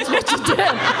bushes. That's what you did.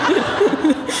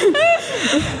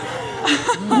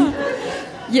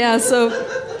 Yeah, so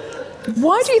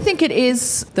Why do you think it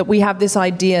is that we have this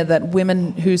idea that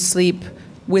women who sleep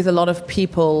with a lot of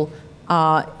people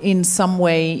are in some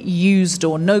way used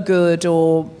or no good,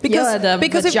 or because the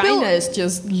vagina is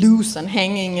just loose and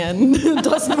hanging and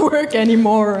doesn't work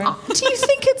anymore? Do you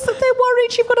think it's that they're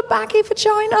worried you've got a baggy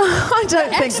vagina? I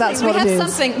don't think that's what it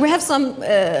is. We have some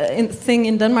thing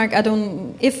in Denmark.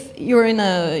 If you're in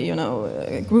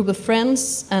a group of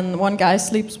friends and one guy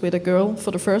sleeps with a girl for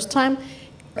the first time,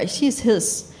 she's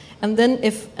his, and then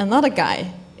if another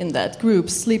guy in that group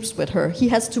sleeps with her, he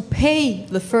has to pay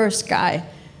the first guy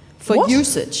for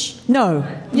usage. No.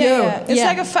 Yeah. It's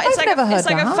like a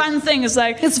fun thing. It's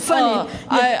like, it's funny.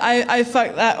 I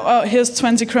fucked that. Oh, here's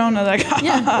 20 kroner. Like,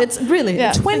 it's really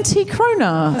 20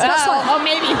 kroner. That's or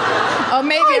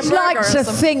maybe I'd like to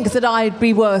think that I'd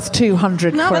be worth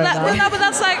 200 kroner.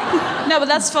 But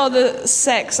that's for the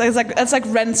sex. It's like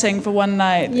renting for one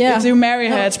night. Yeah. If you marry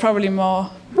her, it's probably more.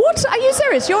 What? Are you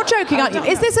serious? You're joking, aren't you?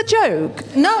 Is this a joke?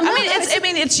 No.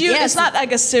 It's you. Yes. It's not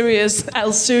like a serious.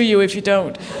 I'll sue you if you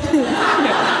don't.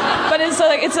 But it's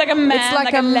like a man. It's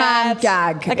like a man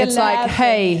gag. It's like,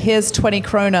 hey, here's 20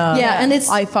 kroner. Yeah, and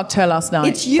I fucked her last night.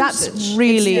 It's usage. That's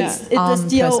really it's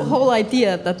the whole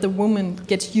idea that the woman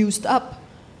gets used up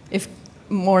if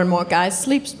more and more guys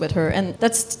sleeps with her, and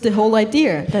that's the whole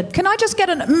idea. That can I just get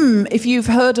an if you've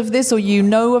heard of this or you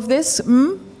know of this?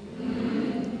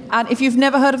 And if you've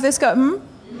never heard of this, go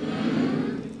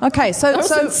Okay, so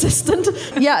insistent.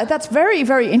 Yeah, that's very,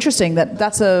 very interesting.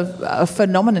 That's a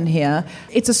phenomenon here.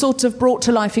 It's a sort of brought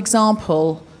to life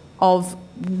example of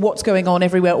what's going on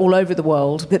everywhere, all over the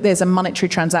world. That there's a monetary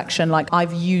transaction, like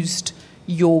I've used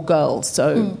your girl,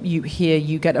 so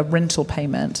you get a rental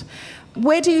payment.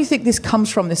 Where do you think this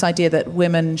comes from? This idea that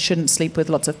women shouldn't sleep with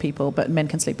lots of people, but men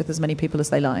can sleep with as many people as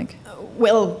they like.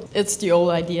 Well, it's the old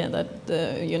idea that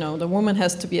the woman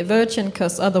has to be a virgin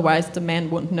because otherwise the man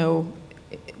won't know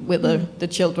whether the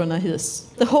children are his.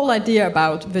 The whole idea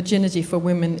about virginity for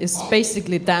women is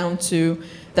basically down to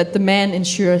that the man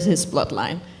ensures his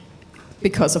bloodline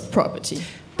because of property.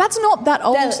 That's not that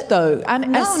old, though.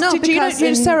 And did you know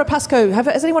Sarah Pascoe?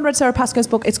 Has anyone read Sarah Pascoe's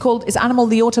book? It's Animal: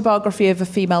 The Autobiography of a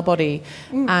Female Body.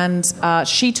 And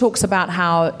she talks about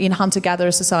how in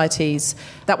hunter-gatherer societies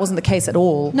that wasn't the case at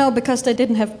all. No, because they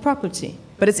didn't have property.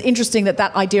 But it's interesting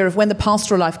that idea of when the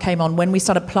pastoral life came on, when we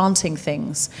started planting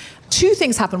things. Two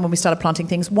things happened when we started planting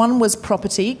things. One was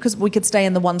property, because we could stay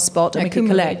in the one spot and we could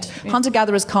collect. Yeah.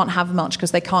 Hunter-gatherers can't have much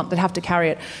because they have to carry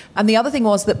it. And the other thing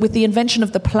was that with the invention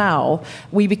of the plough,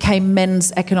 we became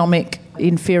men's economic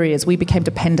inferiors. We became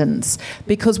dependents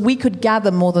because we could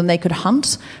gather more than they could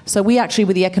hunt. So we actually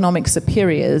were the economic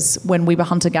superiors when we were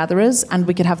hunter-gatherers and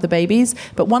we could have the babies.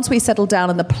 But once we settled down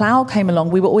and the plough came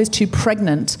along, we were always too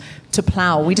pregnant to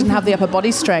plough. We didn't have the upper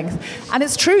body strength. And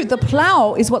it's true, the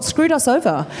plough is what screwed us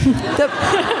over.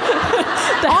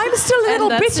 I'm still a little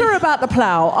bitter about the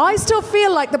plough. I still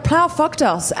feel like the plough fucked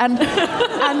us. And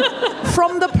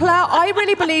from the plough, I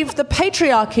really believe the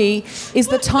patriarchy is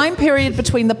the time period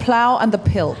between the plough and the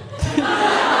pill.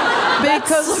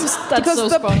 Because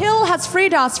the pill has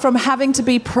freed us from having to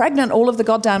be pregnant all of the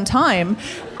goddamn time.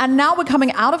 And now we're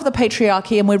coming out of the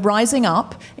patriarchy and we're rising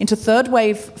up into third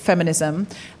wave feminism.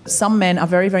 Some men are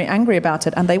very, very angry about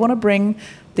it and they want to bring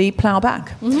the plough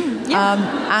back. Mm-hmm.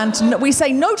 Yeah. And we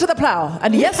say no to the plough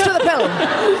and yes to the pill.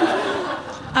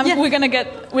 We're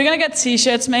gonna get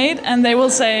T-shirts made and they will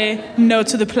say no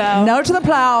to the plough. No to the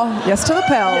plough, yes to the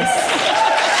pill. Yes.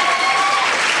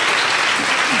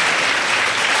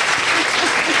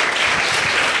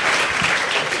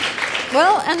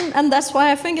 Well, and that's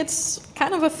why I think it's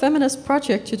kind of a feminist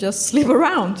project to just sleep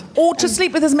around. Or to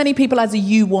sleep with as many people as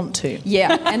you want to.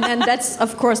 Yeah, and that's,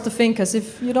 of course, the thing, because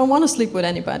if you don't want to sleep with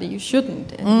anybody, you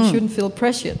shouldn't. And you shouldn't feel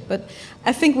pressured. But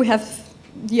I think we have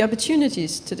the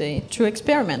opportunities today to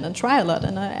experiment and try a lot,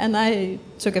 and I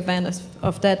took advantage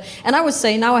of that. And I would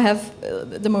say now I have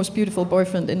the most beautiful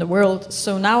boyfriend in the world,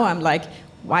 so now I'm like,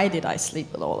 why did I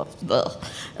sleep with all of them?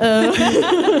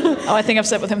 I think I've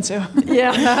slept with him too.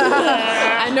 Yeah.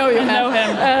 I know you know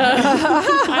him.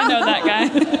 I know that guy.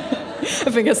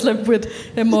 I think I slept with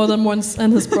him more than once,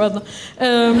 and his brother.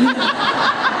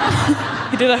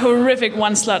 He did a horrific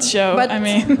one-slut show. But I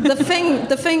mean, the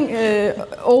thing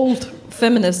old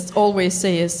feminists always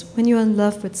say is, when you're in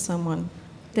love with someone,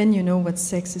 then you know what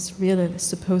sex is really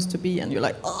supposed to be, and you're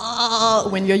like, oh,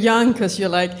 when you're young, because you're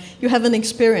like, you haven't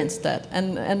experienced that,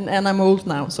 and I'm old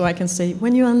now, so I can say,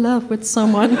 when you're in love with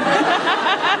someone.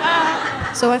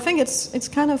 So I think it's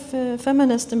kind of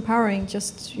feminist empowering,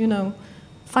 just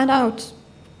find out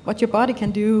what your body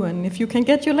can do, and if you can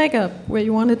get your leg up where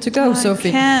you want it to go, Sophie.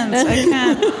 I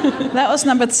can't. That was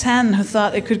number 10 who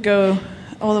thought it could go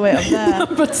all the way up there.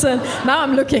 But now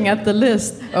I'm looking at the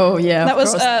list. Oh yeah, that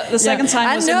was the second time.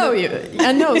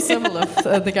 I know several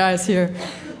of the guys here.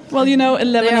 Well,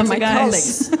 11 they are of the my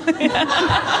guys. Colleagues.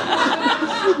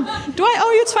 Do I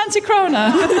owe you 20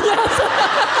 kroner?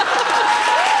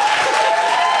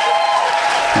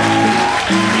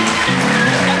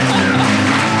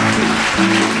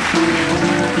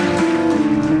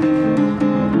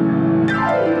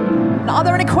 Are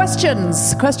there any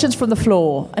questions? Questions from the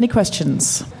floor? Any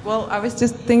questions? Well, I was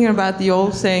just thinking about the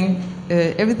old saying,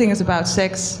 everything is about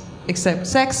sex except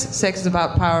sex. Sex is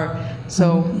about power.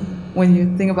 So when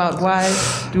you think about why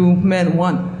do men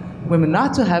want women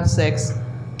not to have sex,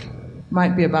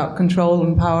 might be about control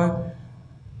and power.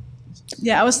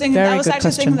 Yeah, I was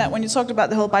actually thinking that when you talked about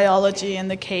the whole biology and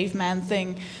the caveman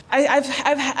thing.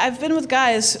 I've been with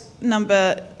guys,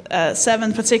 number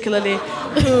 7 particularly,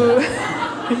 who.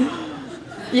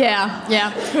 Yeah.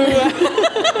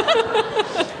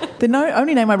 The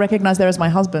only name I recognize there is my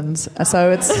husband's,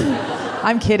 so it's.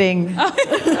 I'm kidding.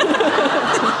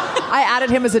 I added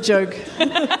him as a joke.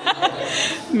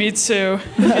 Me too.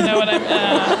 You know what I mean?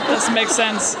 Doesn't make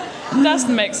sense.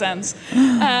 Doesn't make sense.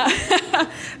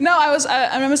 No,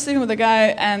 I remember sleeping with a guy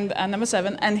and number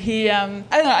 7, and he I don't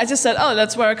know. I just said, "Oh,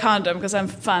 let's wear a condom because I'm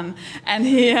fun," and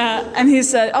he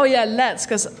said, "Oh yeah, let's,"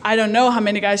 because I don't know how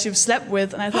many guys you've slept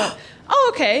with, and I thought,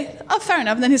 "Oh, okay, fair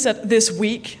enough." And then he said, "This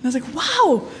week," and I was like,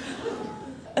 "Wow,"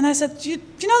 and I said, "Do you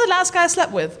know the last guy I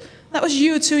slept with? That was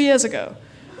you 2 years ago."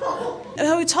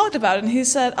 And we talked about it, and he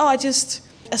said, "Oh, I just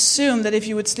assumed that if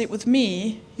you would sleep with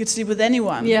me, you'd sleep with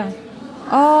anyone." Yeah.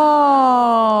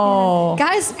 Oh.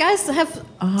 Guys have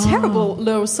terrible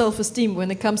low self-esteem when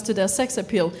it comes to their sex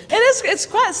appeal. It's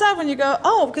quite sad when you go,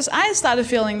 oh, because I started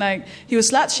feeling like he was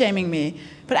slut-shaming me.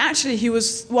 But actually,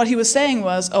 what he was saying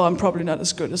was, oh, I'm probably not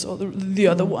as good as all the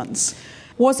other ones.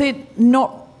 Was it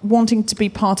not wanting to be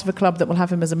part of a club that will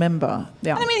have him as a member?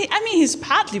 Yeah. I mean, he's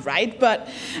partly right, but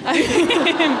I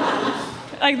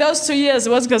mean, like those 2 years,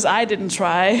 it was because I didn't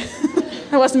try.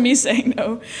 It wasn't me saying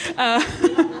no.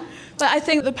 But I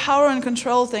think the power and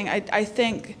control thing, I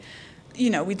think,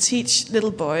 we teach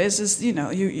little boys is, you're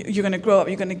going to grow up,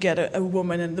 you're going to get a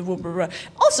woman and the woman.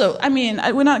 Also, I mean,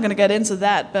 we're not going to get into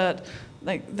that, but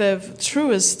like the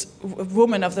truest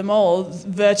woman of them all,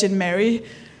 Virgin Mary,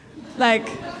 like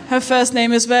her first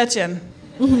name is Virgin.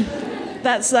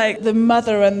 That's like the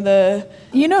mother and the...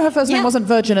 her first name wasn't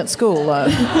Virgin at school, though.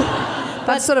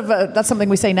 That's that's something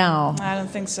we say now. I don't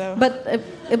think so. But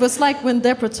it was like when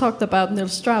Deborah talked about Neil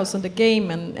Strauss and the game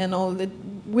and all the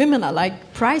women are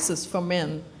like prizes for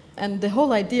men. And the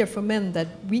whole idea for men that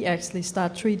we actually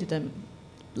start treating them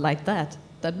like that.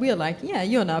 That we are like, yeah,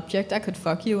 you're an object, I could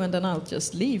fuck you and then I'll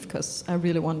just leave because I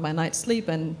really want my night's sleep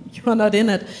and you're not in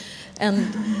it.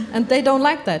 And they don't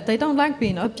like that. They don't like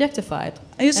being objectified.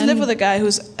 I used to live with a guy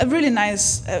who's a really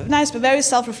nice but very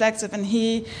self-reflective. And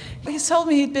he told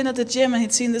me he'd been at the gym and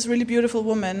he'd seen this really beautiful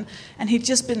woman, and he'd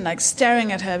just been like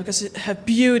staring at her because her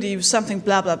beauty was something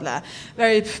blah blah blah,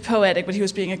 very poetic. But he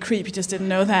was being a creep. He just didn't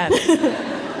know that.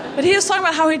 But he was talking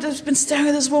about how he'd just been staring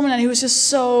at this woman and he was just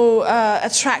so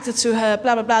attracted to her,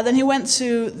 blah, blah, blah. Then he went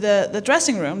to the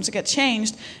dressing room to get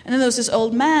changed, and then there was this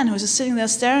old man who was just sitting there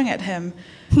staring at him.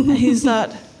 And he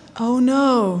thought, oh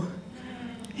no,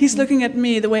 he's looking at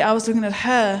me the way I was looking at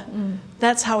her.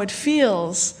 That's how it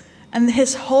feels. And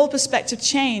his whole perspective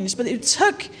changed. But it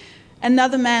took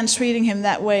another man treating him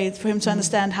that way for him to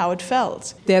understand how it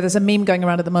felt. Yeah, there's a meme going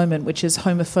around at the moment, which is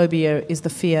homophobia is the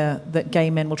fear that gay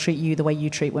men will treat you the way you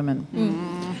treat women.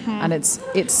 Mm-hmm. And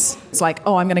it's like,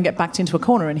 oh, I'm going to get backed into a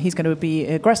corner and he's going to be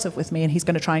aggressive with me and he's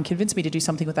going to try and convince me to do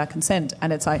something without consent.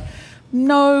 And it's like,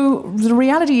 no, the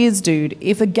reality is, dude,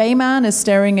 if a gay man is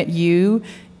staring at you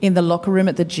in the locker room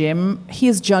at the gym, he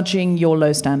is judging your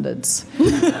low standards.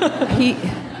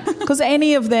 Because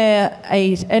any of their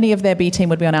B team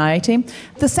would be on our A team.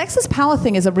 The sexist power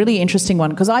thing is a really interesting one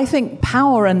because I think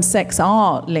power and sex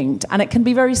are linked, and it can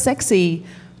be very sexy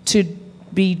to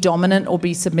be dominant or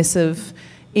be submissive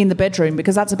in the bedroom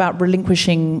because that's about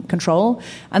relinquishing control.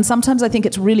 And sometimes I think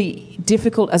it's really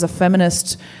difficult as a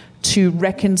feminist to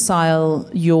reconcile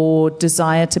your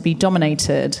desire to be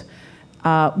dominated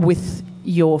with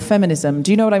your feminism.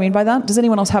 Do you know what I mean by that? Does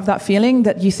anyone else have that feeling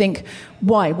that you think,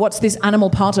 why? What's this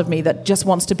animal part of me that just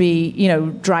wants to be,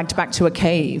 dragged back to a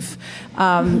cave?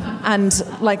 And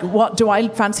like, what, do I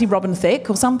fancy Robin Thicke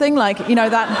or something? Like,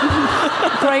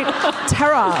 that great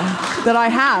terror that I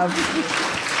have.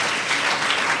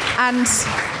 And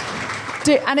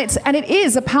And it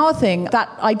is a power thing. That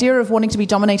idea of wanting to be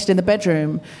dominated in the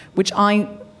bedroom, which I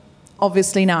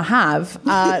obviously now have.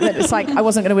 It's like I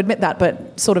wasn't going to admit that,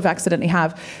 but sort of accidentally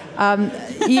have.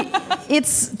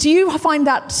 Do you find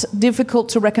that difficult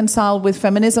to reconcile with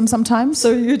feminism sometimes?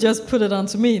 So you just put it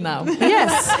onto me now.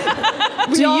 Yes.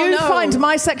 Do you find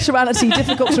my sexuality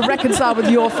difficult to reconcile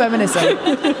with your feminism?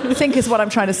 I think is what I'm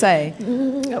trying to say.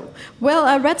 Well,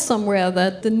 I read somewhere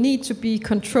that the need to be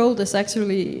controlled is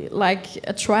actually like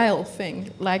a trial thing.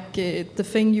 Like the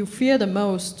thing you fear the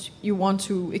most, you want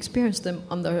to experience them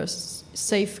under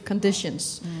safe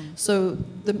conditions. So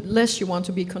the less you want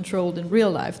to be controlled in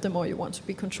real life, the more you want to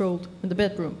be controlled in the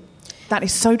bedroom. That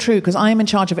is so true, because I am in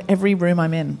charge of every room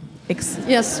I'm in.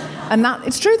 Yes. And that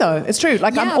it's true, though. It's true.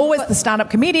 Like, I'm always the stand-up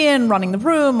comedian running the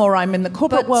room, or I'm in the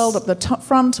corporate world at the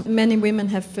front. Many women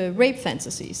have rape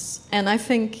fantasies. And I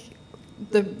think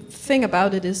the thing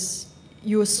about it is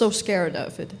you are so scared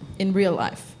of it in real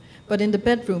life. But in the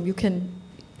bedroom, you can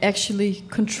actually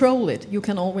control it. You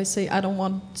can always say, I don't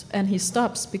want, and he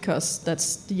stops, because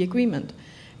that's the agreement.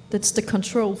 That's the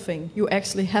control thing. You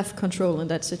actually have control in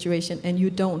that situation, and you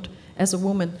don't, as a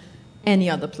woman, any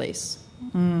other place.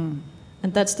 And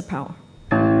that's the power.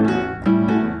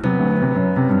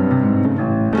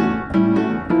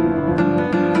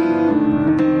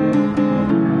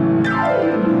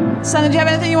 Sanne, do you have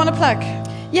anything you want to plug?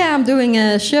 Yeah, I'm doing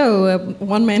a show, a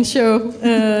one-man show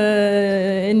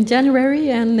in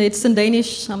January, and it's in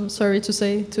Danish. I'm sorry to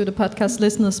say to the podcast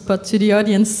listeners, but to the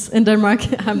audience in Denmark,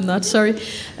 I'm not sorry.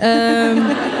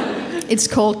 It's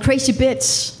called Crazy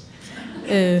Bitch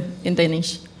in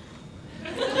Danish.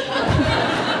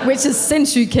 Which is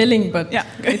sindssyg killing, but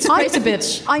it's Crazy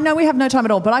Bitch. I know we have no time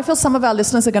at all, but I feel some of our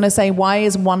listeners are going to say, why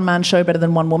is one man show better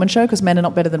than one woman show? Because men are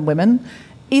not better than women.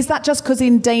 Is that just because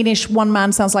in Danish one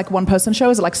man sounds like one person show?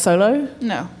 Is it like solo?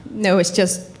 No, it's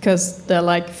just because there are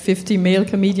like 50 male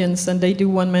comedians and they do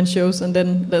one man shows, and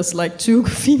then there's like 2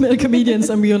 female comedians,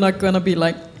 and we're not going to be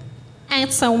like,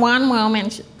 it's a one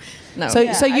woman show. No. So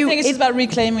I think it's about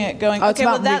reclaiming it, going, okay,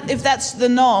 well, if that's the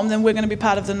norm, then we're going to be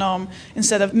part of the norm,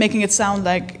 instead of making it sound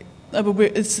like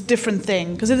it's a different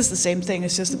thing, because it is the same thing.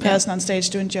 It's just the person on stage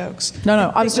doing jokes.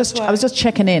 No, I was just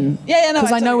checking in.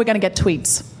 Because I know we're going to get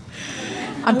tweets.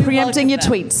 I'm preempting your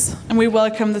tweets. And we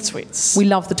welcome the tweets. We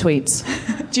love the tweets.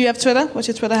 Do you have Twitter? What's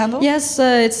your Twitter handle? Yes,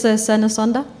 it's Sanne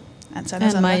Søndergaard.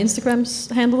 And my Instagram's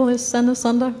handle is Sanne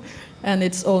Søndergaard. And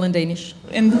it's all in Danish.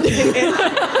 A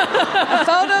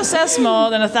photo says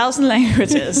more than 1,000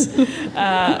 languages.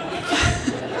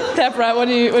 Deborah, what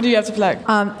do you have to plug?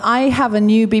 I have a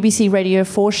new BBC Radio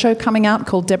 4 show coming out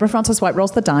called Deborah Francis White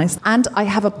Rolls the Dice. And I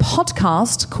have a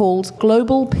podcast called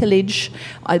Global Pillage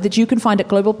that you can find at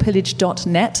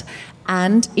globalpillage.net.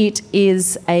 And it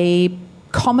is a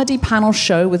comedy panel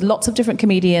show with lots of different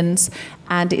comedians,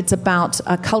 and it's about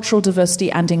cultural diversity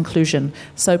and inclusion.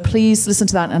 So please listen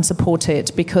to that and support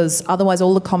it, because otherwise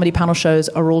all the comedy panel shows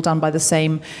are all done by the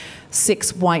same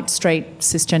 6 white, straight,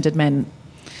 cisgendered men.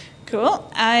 Cool.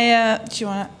 Do you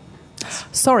want to...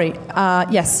 Sorry.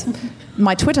 Yes.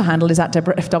 My Twitter handle is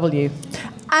 @DeborahFW.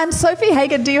 And Sophie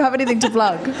Hagen, do you have anything to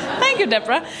plug? Thank you,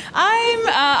 Deborah.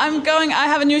 I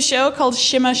have a new show called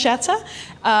Shimmer Shatter,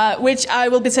 which I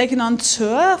will be taking on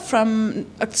tour from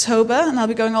October, and I'll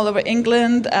be going all over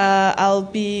England. I'll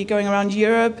be going around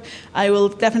Europe. I will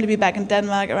definitely be back in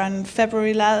Denmark around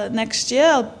February next year.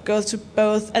 I'll go to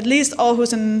both, at least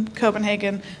Aarhus and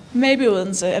Copenhagen, maybe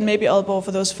Odense, and maybe Aalborg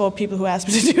for those 4 people who asked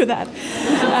me to do that.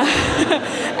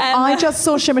 I just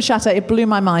saw Shimmer Shatter. It blew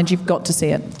my mind. You've got to see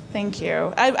it. Thank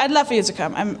you. I'd love for you to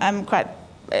come. I'm quite...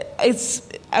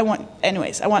 I want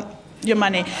your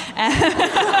money.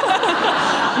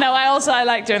 No, I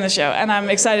like doing the show, and I'm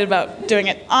excited about doing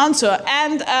it on tour.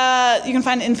 And you can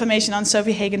find information on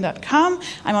sophiehagen.com.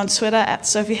 I'm on Twitter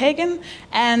 @SophieHagen,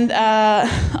 and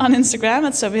on Instagram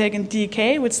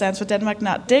 @SophieHagenDK, which stands for Denmark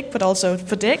Not Dick, but also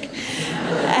for Dick.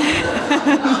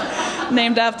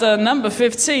 Named after number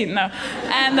 15. No.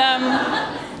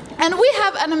 And we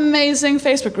have an amazing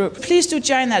Facebook group. Please do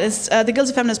join that. It's the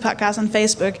Guilty Feminist Podcast on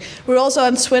Facebook. We're also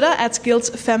on Twitter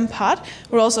 @GuiltFemPod.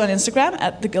 We're also on Instagram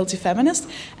 @TheGuiltyFeminist.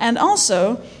 And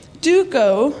also, do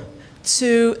go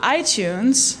to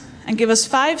iTunes and give us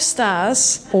 5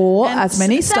 stars. Or as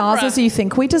many stars as you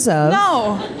think we deserve.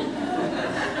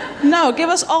 No, give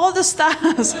us all the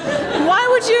stars. Why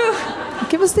would you?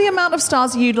 Give us the amount of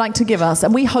stars you'd like to give us,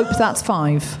 and we hope that's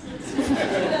 5.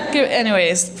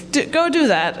 Anyways. go do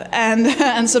that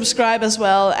and subscribe as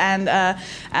well. And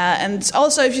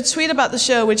also, if you tweet about the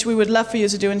show, which we would love for you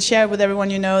to do, and share with everyone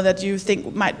you know that you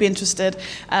think might be interested,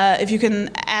 if you can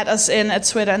add us in at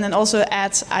Twitter and then also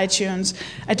at iTunes.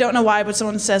 I don't know why, but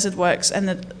someone says it works and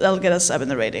that'll get us up in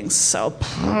the ratings. So,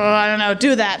 I don't know,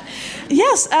 do that.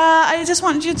 Yes, I just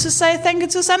wanted you to say thank you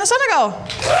to Sanne Søndergaard.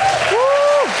 Woo!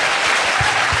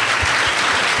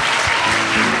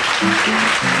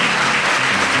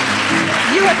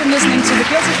 You have been listening to The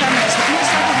Guilty Feminist with me,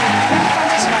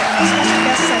 special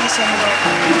guest Sanne Søndergaard.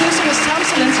 Producer was Tom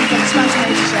Salinsky from the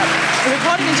Spontaneity Shop. The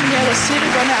recording engineer was Siri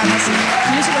Gunnar Andersen.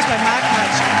 Music was by Mark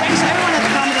Hodge. Thanks to everyone at the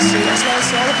Comedy Zoo, as well as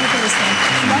to all of you for listening.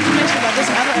 For more information about this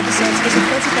and other episodes, visit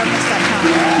guiltyfeminist.com.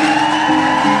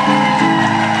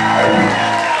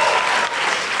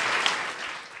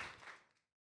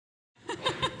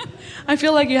 I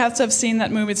feel like you have to have seen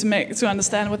that movie to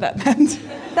understand what that meant.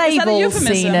 They've all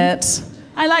seen it.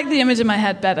 I like the image in my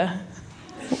head better.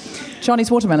 Johnny's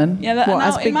watermelon? Yeah, what,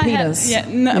 as big penis?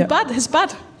 His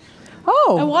butt.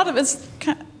 Oh. A lot of it's...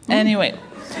 Anyway.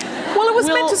 Well, it was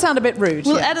meant to sound a bit rude.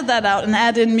 We'll edit that out and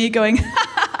add in me going,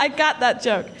 I got that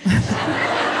joke.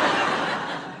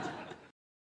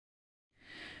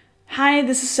 Hi,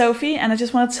 this is Sophie, and I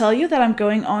just want to tell you that I'm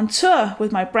going on tour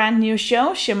with my brand new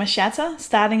show, Shimmer Shatter,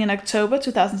 starting in October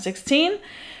 2016.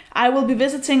 I will be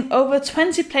visiting over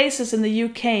 20 places in the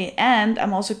UK, and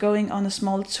I'm also going on a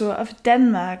small tour of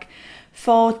Denmark.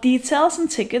 For details and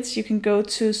tickets, you can go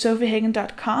to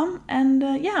sophiehagen.com, and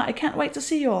I can't wait to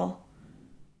see you all.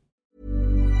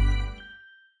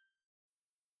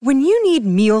 When you need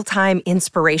mealtime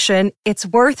inspiration, it's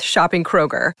worth shopping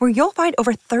Kroger, where you'll find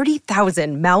over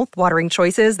 30,000 mouth-watering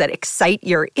choices that excite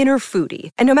your inner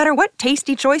foodie. And no matter what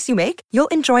tasty choice you make, you'll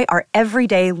enjoy our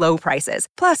everyday low prices,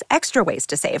 plus extra ways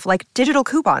to save, like digital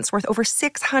coupons worth over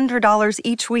 $600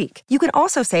 each week. You can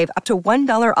also save up to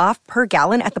 $1 off per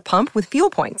gallon at the pump with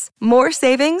fuel points. More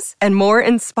savings and more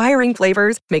inspiring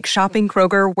flavors make shopping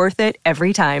Kroger worth it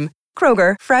every time.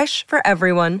 Kroger, fresh for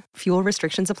everyone. Fuel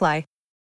restrictions apply.